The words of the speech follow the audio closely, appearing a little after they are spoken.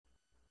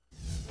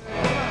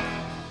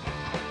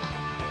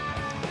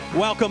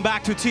Welcome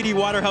back to TD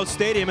Waterhouse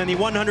Stadium and the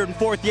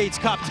 104th Yates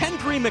Cup.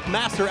 10-3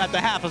 McMaster at the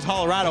half as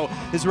Colorado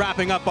is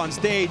wrapping up on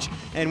stage,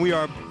 and we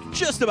are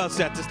just about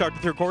set to start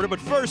the third quarter.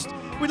 But first,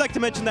 we'd like to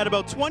mention that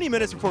about 20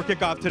 minutes before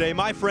kickoff today,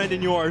 my friend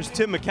and yours,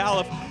 Tim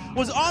Micallef,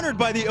 was honored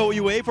by the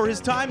OUA for his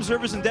time,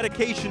 service, and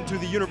dedication to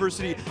the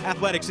university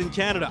athletics in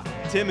Canada.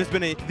 Tim has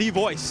been the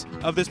voice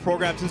of this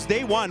program since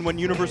day one when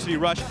University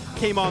Rush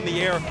came on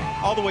the air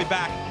all the way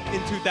back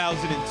in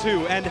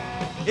 2002. And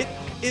it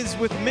is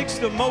with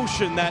mixed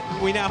emotion that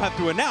we now have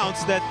to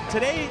announce that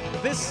today,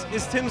 this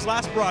is Tim's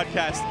last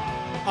broadcast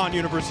on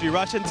University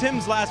Rush, and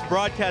Tim's last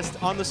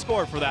broadcast on The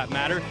Score, for that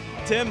matter.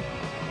 Tim,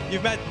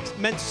 you've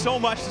meant so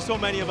much to so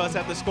many of us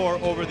at The Score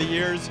over the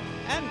years,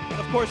 and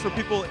of course for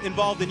people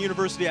involved in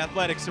university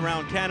athletics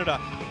around Canada.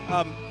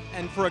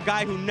 And for a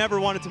guy who never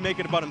wanted to make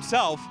it about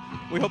himself,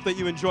 we hope that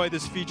you enjoy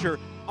this feature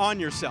on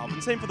yourself.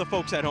 And same for the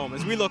folks at home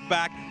as we look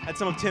back at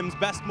some of Tim's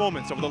best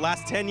moments over the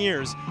last 10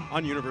 years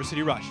on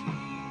University Rush.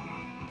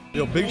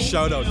 Big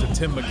shout out to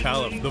Tim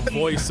Micallef, the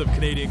voice of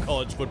Canadian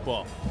college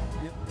football.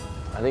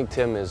 I think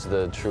Tim is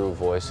the true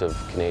voice of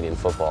Canadian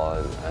football,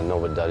 and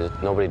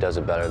nobody does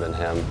it better than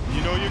him.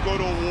 You know, you go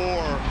to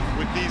war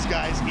with these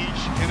guys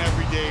each and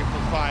every day for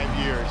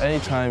 5 years.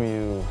 Anytime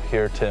you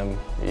hear Tim,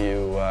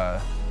 you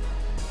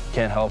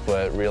can't help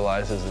but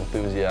realize his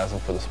enthusiasm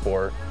for the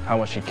sport, how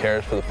much he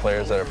cares for the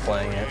players that are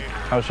playing it,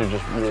 how much he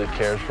just really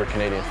cares for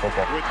Canadian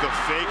football. With the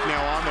fake now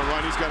on the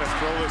run, he's got to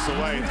throw this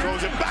away.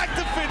 Throws it back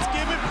to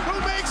Fitzgibbon,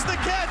 who makes the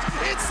catch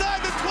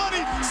inside the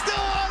 20, still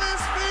on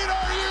his feet.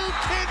 Are you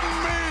kidding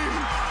me?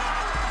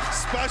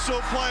 Special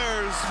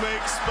players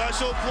make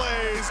special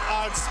plays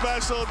on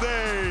special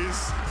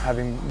days.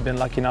 Having been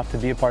lucky enough to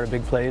be a part of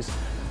big plays,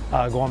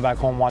 going back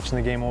home, watching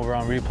the game over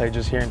on replay,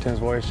 just hearing Tim's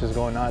voice just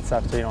going nuts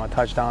after a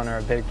touchdown or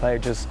a big play,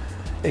 just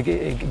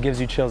it gives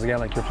you chills again,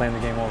 like you're playing the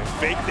game over.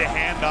 Fake the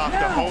handoff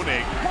to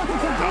Honig,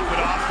 dump it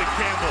off to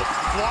Campbell,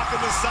 blocking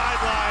the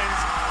sidelines.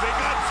 They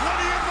got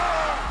 20 and more.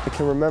 I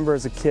can remember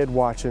as a kid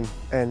watching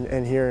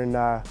and hearing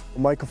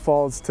Michael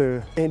Falls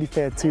to Andy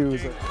Fantews.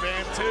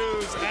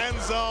 Fantews,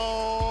 end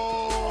zone,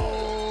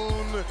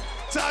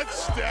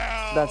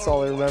 touchdown. That's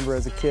all I remember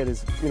as a kid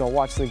is,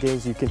 watching the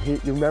games. You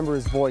remember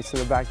his voice in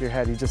the back of your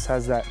head. He just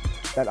has that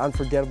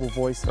unforgettable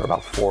voice. There are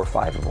about 4 or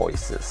 5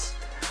 voices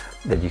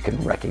that you can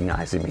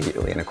recognize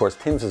immediately, and of course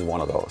Tim's is one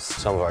of those.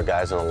 Some of our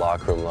guys in the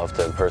locker room love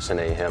to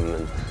impersonate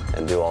him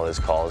and do all his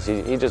calls.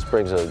 He just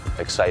brings an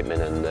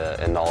excitement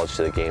and knowledge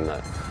to the game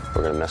that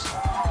we're going to miss.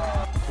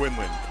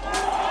 Quinlan,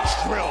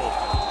 Trill,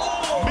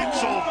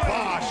 Mitchell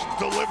Bosch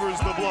delivers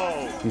the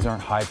blow. These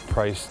aren't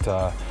high-priced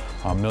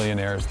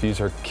millionaires.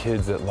 These are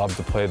kids that love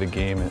to play the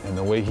game, and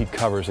the way he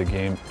covers a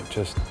game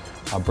just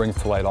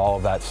brings to light all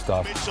of that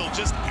stuff. Mitchell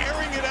just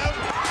airing it out.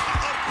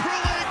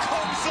 Aprile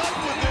comes up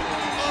with it,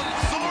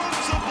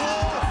 absorbs the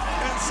ball,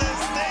 and says,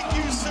 "Thank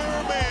you,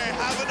 sir. May I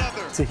have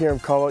another?" To hear him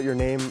call out your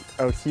name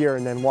out here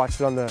and then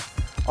watch it on the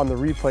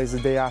replays the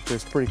day after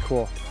is pretty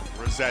cool.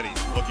 Rossetti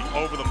looking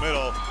over the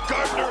middle.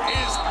 Gardner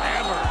is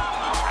hammered.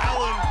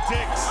 Alan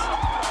Dix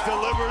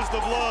delivers the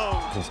blow.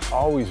 He's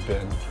always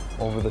been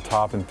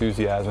over-the-top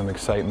enthusiasm,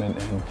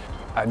 excitement, and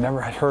I've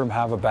never heard him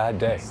have a bad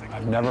day.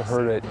 I've never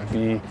heard it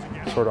be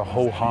sort of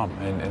ho-hum,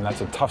 and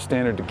that's a tough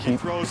standard to keep.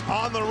 Throws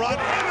on the run,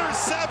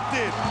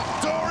 intercepted.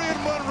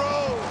 Dorian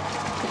Monroe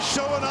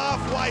showing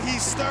off why he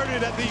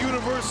started at the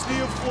University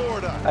of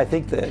Florida. I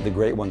think the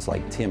great ones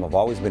like Tim have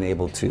always been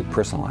able to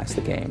personalize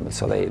the game,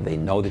 so they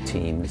know the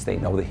teams, they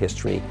know the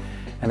history,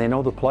 and they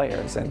know the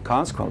players, and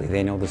consequently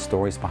they know the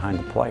stories behind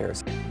the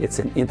players. It's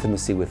an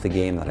intimacy with the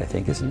game that I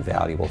think is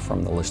invaluable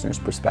from the listener's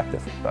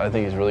perspective. I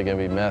think he's really going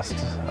to be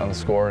missed on The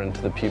Score and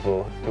to the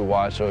people who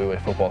watch OUA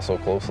football so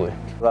closely.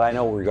 But I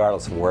know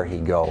regardless of where he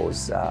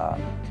goes,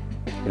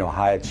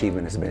 high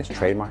achievement has been his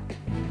trademark,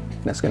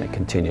 and it's going to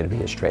continue to be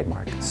his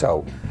trademark.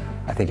 So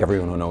I think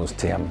everyone who knows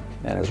Tim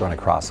and has run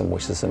across him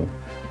wishes him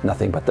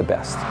nothing but the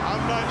best.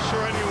 I'm not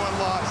sure anyone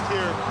lost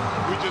here.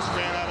 We just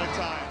ran out of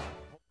time.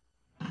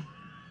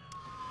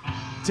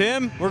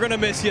 Tim, we're going to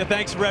miss you.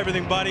 Thanks for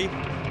everything, buddy.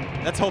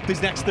 Let's hope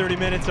these next 30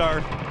 minutes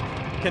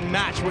can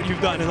match what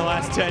you've done in the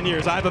last 10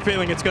 years. I have a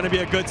feeling it's going to be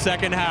a good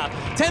second half.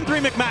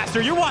 10-3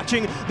 McMaster, you're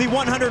watching the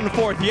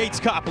 104th Yates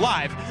Cup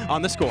live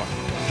on The Score.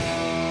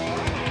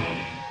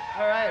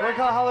 All right, we're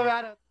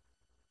Colorado.